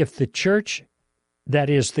 If the church, that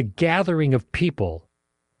is the gathering of people,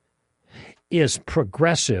 is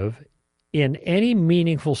progressive in any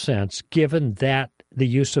meaningful sense, given that the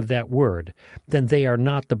use of that word, then they are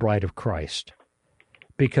not the bride of Christ,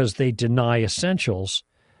 because they deny essentials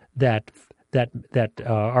that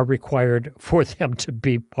are required for them to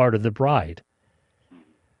be part of the bride.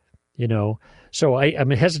 So I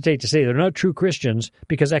hesitate to say they're not true Christians,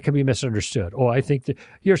 because that can be misunderstood. Oh, I think that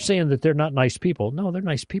you're saying that they're not nice people. No, they're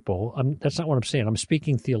nice people. That's not what I'm saying. I'm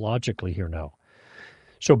speaking theologically here now.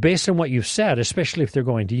 So based on what you've said, especially if they're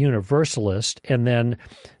going to Universalist, and then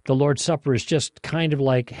the Lord's Supper is just kind of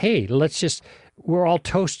like, hey, we're all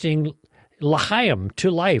toasting L'chaim, to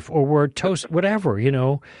life, or we're toast, whatever,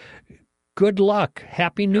 good luck,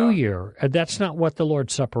 Happy New Year. That's not what the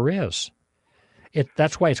Lord's Supper is.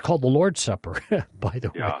 That's why it's called the Lord's Supper, by the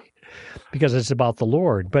way, because it's about the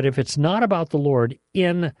Lord. But if it's not about the Lord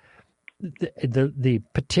in the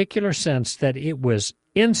particular sense that it was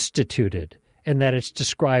instituted and that it's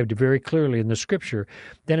described very clearly in the Scripture,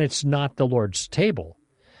 then it's not the Lord's table.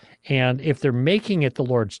 And if they're making it the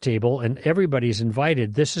Lord's table and everybody's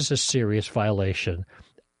invited, this is a serious violation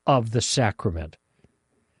of the sacrament.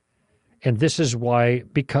 And this is why,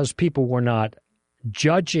 because people were not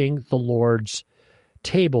judging the Lord's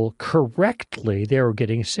table correctly, they were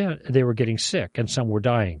getting sick, and some were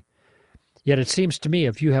dying. Yet it seems to me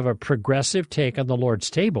if you have a progressive take on the Lord's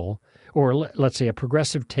table, or let's say a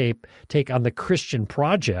progressive take on the Christian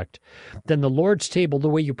project, then the Lord's table, the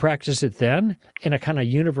way you practice it then, in a kind of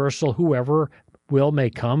universal whoever will may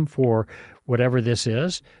come for whatever this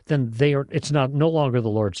is, then it's no longer the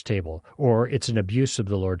Lord's table, or it's an abuse of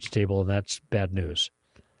the Lord's table, and that's bad news.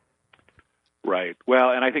 Right.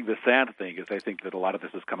 Well, and I think the sad thing is I think that a lot of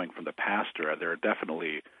this is coming from the pastor. There are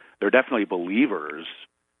definitely believers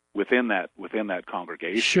within that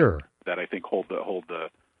congregation, sure, that I think hold the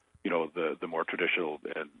the more traditional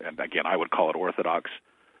and again I would call it orthodox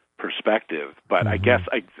perspective. But I guess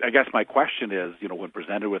my question is, when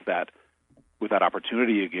presented with that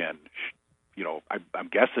opportunity again, I'm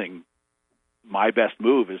guessing my best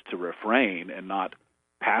move is to refrain and not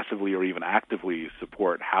passively or even actively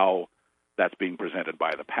support how that's being presented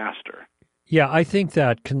by the pastor. Yeah, I think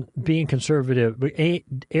that being conservative,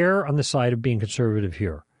 err on the side of being conservative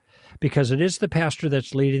here, because it is the pastor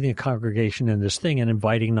that's leading the congregation in this thing and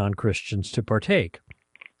inviting non-Christians to partake.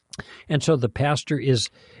 And so the pastor is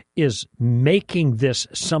making this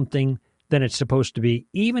something that it's supposed to be,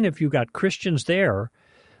 even if you've got Christians there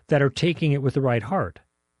that are taking it with the right heart.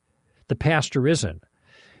 The pastor isn't.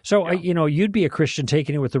 So, yeah. You'd be a Christian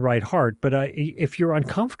taking it with the right heart, but if you're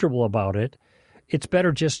uncomfortable about it, it's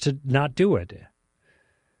better just to not do it.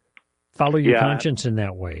 Follow your conscience in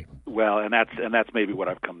that way. Well, and that's maybe what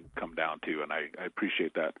I've come down to, and I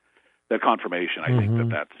appreciate that confirmation. I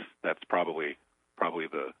think that's probably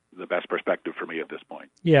the best perspective for me at this point.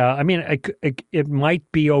 Yeah, I mean, it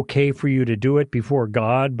might be okay for you to do it before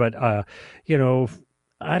God, but I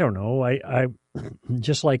don't know. I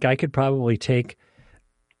just like I could probably take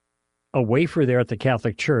a wafer there at the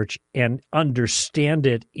Catholic Church and understand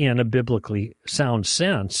it in a biblically sound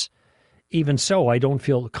sense. Even so, I don't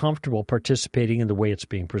feel comfortable participating in the way it's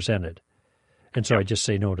being presented. And so I just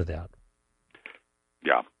say no to that.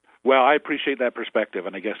 Yeah. Well, I appreciate that perspective,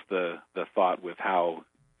 and I guess the thought with how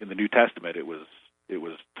in the New Testament it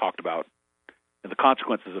was talked about and the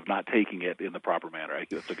consequences of not taking it in the proper manner. I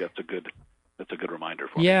guess that's a good reminder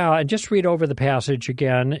for me. Yeah, and just read over the passage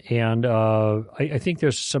again, and I think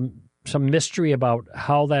there's some mystery about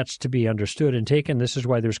how that's to be understood and taken. This is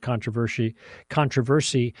why there's controversy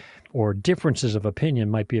or differences of opinion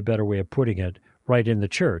might be a better way of putting it, right in the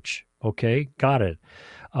church. Okay, got it.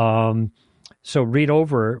 So read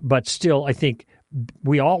over, but still I think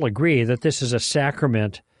we all agree that this is a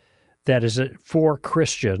sacrament that is for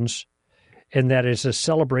Christians, and that is a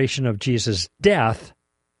celebration of Jesus' death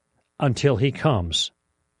until he comes.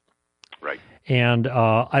 Right. And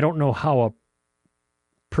I don't know how a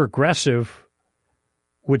progressive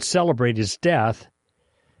would celebrate his death,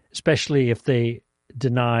 especially if they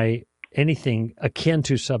deny anything akin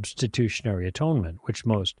to substitutionary atonement, which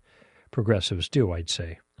most progressives do, I'd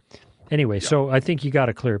say. Anyway, So I think you got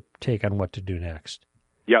a clear take on what to do next.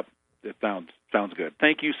 Yep, it sounds good.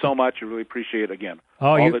 Thank you so much. I really appreciate it again.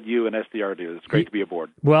 All that you and SDR do. It's great to be aboard.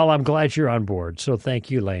 Well, I'm glad you're on board. So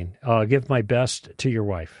thank you, Lane. Give my best to your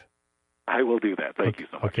wife. I will do that. Thank you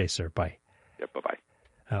so much. Okay, sir. Bye. Yep, bye-bye.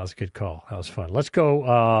 That was a good call. That was fun. Let's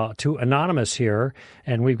go to Anonymous here,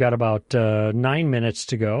 and we've got about 9 minutes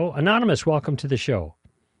to go. Anonymous, welcome to the show.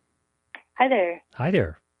 Hi there. Hi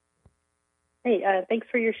there. Hey, thanks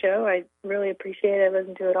for your show. I really appreciate it. I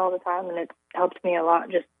listen to it all the time, and it helps me a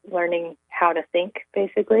lot just learning how to think,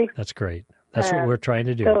 basically. That's great. That's what we're trying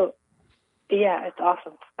to do. So, yeah, it's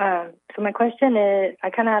awesome. So my question is,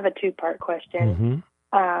 I kind of have a two-part question.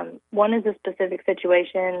 Mm-hmm. One is a specific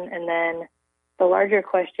situation, and then the larger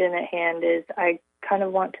question at hand is I kind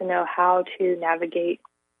of want to know how to navigate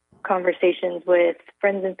conversations with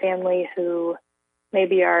friends and family who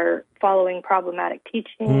maybe are following problematic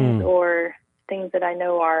teachings or things that I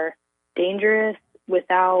know are dangerous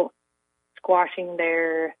without squashing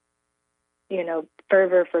their,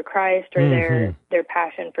 fervor for Christ or their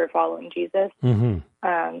passion for following Jesus. Mm-hmm.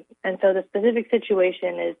 And so the specific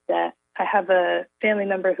situation is that I have a family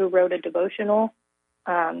member who wrote a devotional,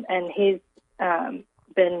 and he's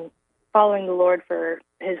been following the Lord for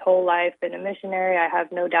his whole life, been a missionary. I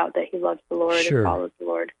have no doubt that he loves the Lord and follows the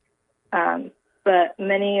Lord. But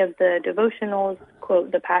many of the devotionals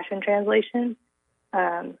quote the Passion Translation,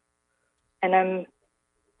 and I'm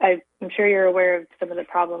sure you're aware of some of the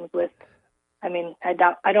problems with I mean,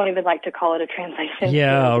 I don't even like to call it a translation.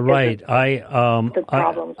 Yeah, right. The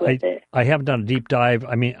problems with it. I haven't done a deep dive.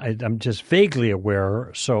 I mean, I'm just vaguely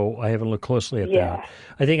aware, so I haven't looked closely at that.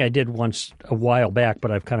 I think I did once a while back,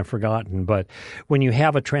 but I've kind of forgotten. But when you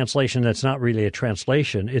have a translation that's not really a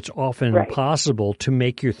translation, it's often possible to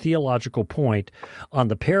make your theological point on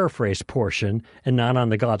the paraphrase portion and not on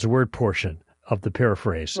the God's Word portion of the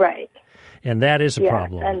paraphrase. Right. And that is a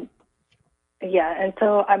problem. And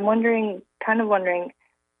so I'm wondering,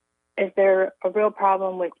 is there a real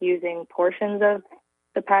problem with using portions of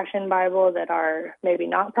the Passion Bible that are maybe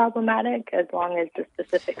not problematic, as long as the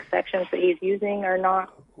specific sections that he's using are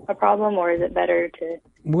not a problem, or is it better to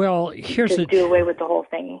do away with the whole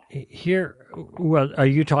thing? Are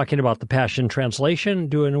you talking about the Passion Translation,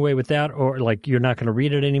 doing away with that, or like you're not going to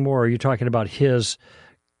read it anymore? Or are you talking about his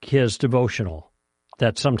devotional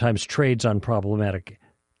that sometimes trades on problematic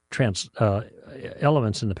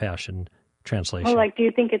elements in the Passion Translation? Well, do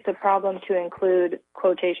you think it's a problem to include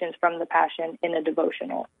quotations from the Passion in a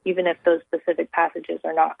devotional, even if those specific passages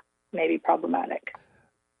are not maybe problematic?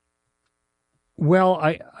 Well,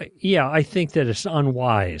 I think that it's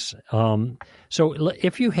unwise. So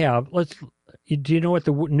if you have, do you know what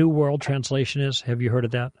the New World Translation is? Have you heard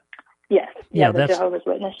of that? Yes. Yeah, that's Jehovah's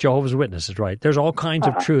Witness. Jehovah's Witnesses, right. There's all kinds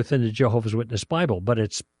of truth in the Jehovah's Witness Bible, but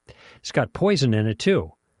it's got poison in it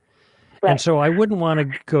too. Right. And so I wouldn't want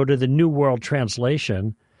to go to the New World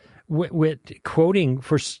Translation with quoting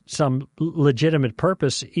for some legitimate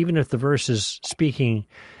purpose, even if the verse is speaking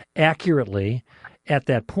accurately at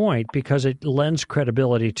that point, because it lends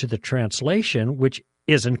credibility to the translation, which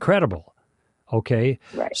isn't credible. Okay?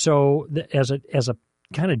 Right. So as a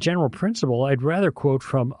kind of general principle, I'd rather quote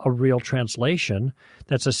from a real translation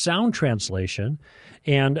that's a sound translation.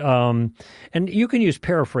 And you can use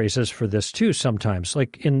paraphrases for this too sometimes.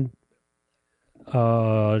 Like in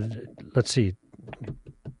let's see,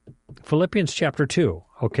 Philippians chapter 2,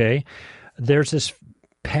 okay? There's this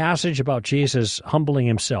passage about Jesus humbling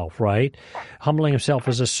himself, right? Humbling himself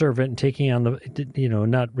as a servant and taking on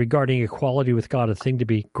not regarding equality with God a thing to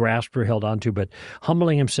be grasped or held onto, but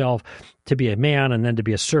humbling himself to be a man and then to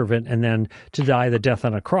be a servant and then to die the death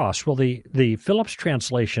on a cross. Well, the Phillips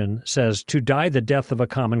translation says to die the death of a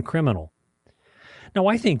common criminal. Now,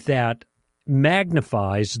 I think that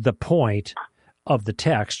magnifies the point of the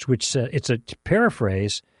text, which it's a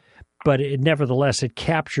paraphrase, but nevertheless it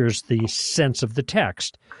captures the sense of the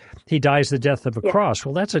text. He dies the death of a cross.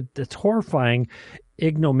 Well, that's a horrifying,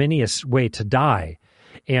 ignominious way to die.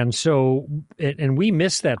 And so, and we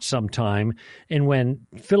miss that sometime. And when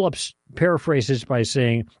Phillips paraphrases by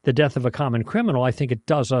saying the death of a common criminal, I think it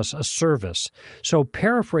does us a service. So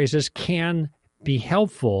paraphrases can be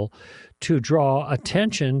helpful to draw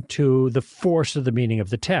attention to the force of the meaning of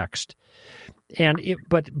the text.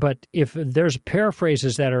 But if there's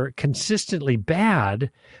paraphrases that are consistently bad,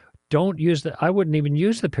 I wouldn't even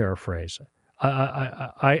use the paraphrase.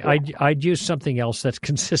 I'd use something else that's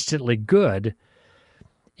consistently good,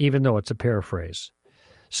 even though it's a paraphrase.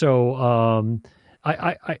 So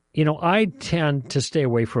I tend to stay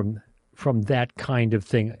away from that kind of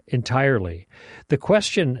thing entirely. The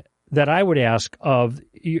question that I would ask of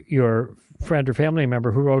your friend or family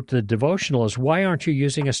member who wrote the devotional is, why aren't you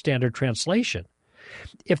using a standard translation?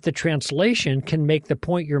 If the translation can make the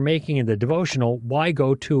point you're making in the devotional, why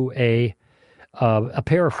go to a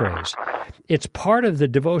paraphrase? It's part of the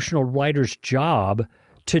devotional writer's job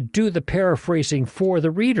to do the paraphrasing for the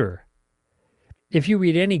reader. If you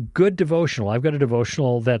read any good devotional, I've got a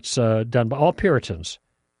devotional that's done by all Puritans,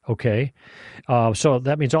 okay? So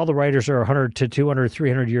that means all the writers are 100 to 200,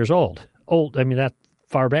 300 years old. I mean, that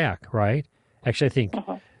far back, right? Actually, I think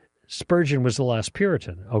Spurgeon was the last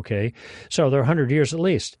Puritan, okay? So they're 100 years at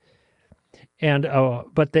least. And they're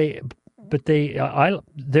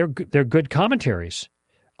good commentaries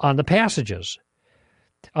on the passages.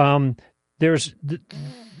 There's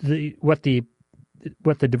what the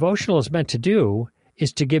devotional is meant to do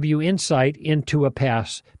is to give you insight into a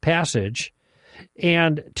passage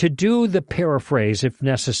and to do the paraphrase if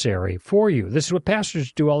necessary for you. This is what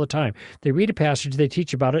pastors do all the time. They read a passage, they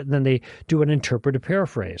teach about it, and then they do an interpretive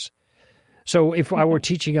paraphrase. So if I were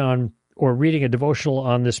teaching on or reading a devotional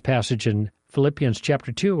on this passage in Philippians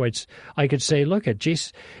chapter 2, I could say, look at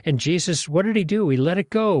Jesus. And Jesus, what did he do? He let it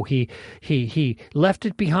go. He left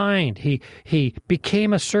it behind. He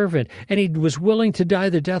became a servant, and he was willing to die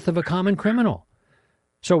the death of a common criminal.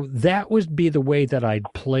 So that would be the way that I'd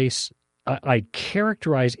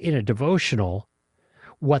characterize in a devotional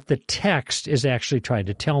what the text is actually trying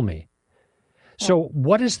to tell me. So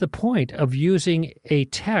what is the point of using a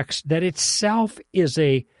text that itself is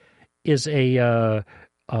a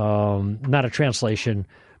not a translation,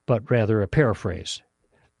 but rather a paraphrase.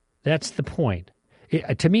 That's the point.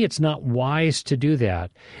 To me, it's not wise to do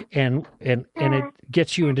that, and it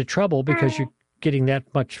gets you into trouble because you're getting that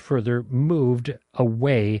much further moved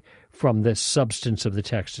away from the substance of the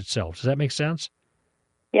text itself. Does that make sense?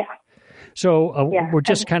 Yeah. So we're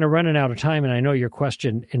just kind of running out of time, and I know your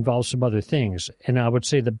question involves some other things. And I would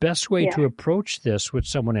say the best way to approach this with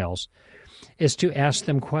someone else is to ask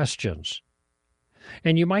them questions.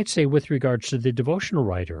 And you might say, with regards to the devotional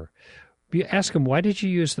writer, you ask them, why did you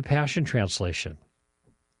use the Passion Translation?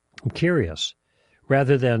 I'm curious,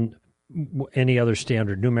 rather than any other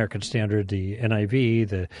standard, New American Standard, the NIV,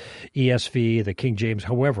 the ESV, the King James,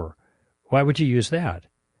 however. Why would you use that?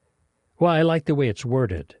 Well, I like the way it's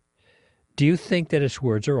worded. Do you think that its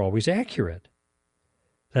words are always accurate?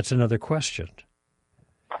 That's another question.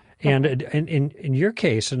 And in your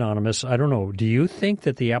case, Anonymous, I don't know, do you think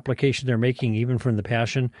that the application they're making, even from the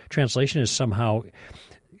Passion Translation, is somehow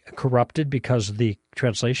corrupted because the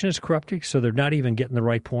translation is corrupted, so they're not even getting the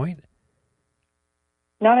right point?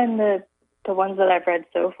 Not in the ones that I've read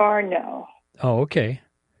so far, no. Oh, okay.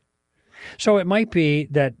 So it might be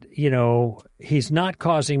that, he's not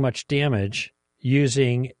causing much damage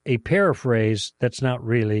using a paraphrase that's not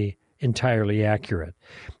really entirely accurate.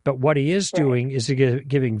 But what he is doing is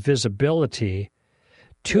giving visibility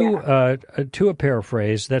to a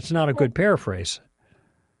paraphrase that's not a good paraphrase.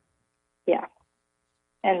 Yeah.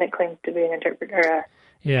 And that claims to be an interpreter.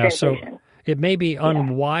 So it may be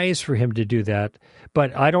unwise for him to do that,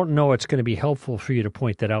 but I don't know it's going to be helpful for you to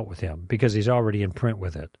point that out with him because he's already in print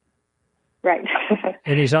with it. Right.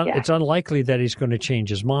 And it's unlikely that he's going to change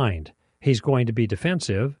his mind. He's going to be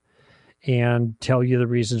defensive and tell you the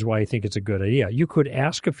reasons why you think it's a good idea. You could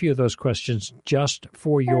ask a few of those questions just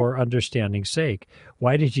for your understanding's sake.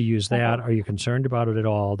 Why did you use that? Are you concerned about it at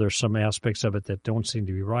all? There's some aspects of it that don't seem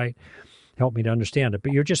to be right. Help me to understand it.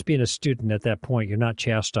 But you're just being a student at that point. You're not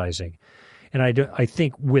chastising. And I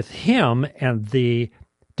think with him and the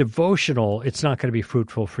devotional, it's not going to be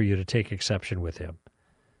fruitful for you to take exception with him.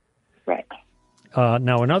 Right.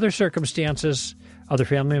 Now, in other circumstances, other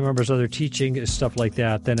family members, other teaching, stuff like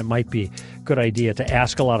that, then it might be a good idea to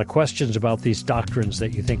ask a lot of questions about these doctrines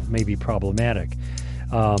that you think may be problematic.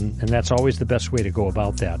 And that's always the best way to go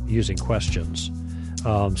about that, using questions.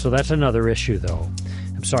 So that's another issue, though.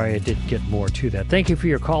 I'm sorry I didn't get more to that. Thank you for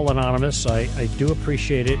your call, Anonymous. I do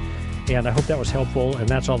appreciate it, and I hope that was helpful. And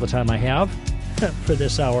that's all the time I have for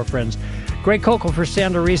this hour, friends. Greg Koukl for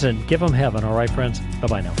Stand to Reason. Give them heaven, all right, friends?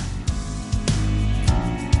 Bye-bye now.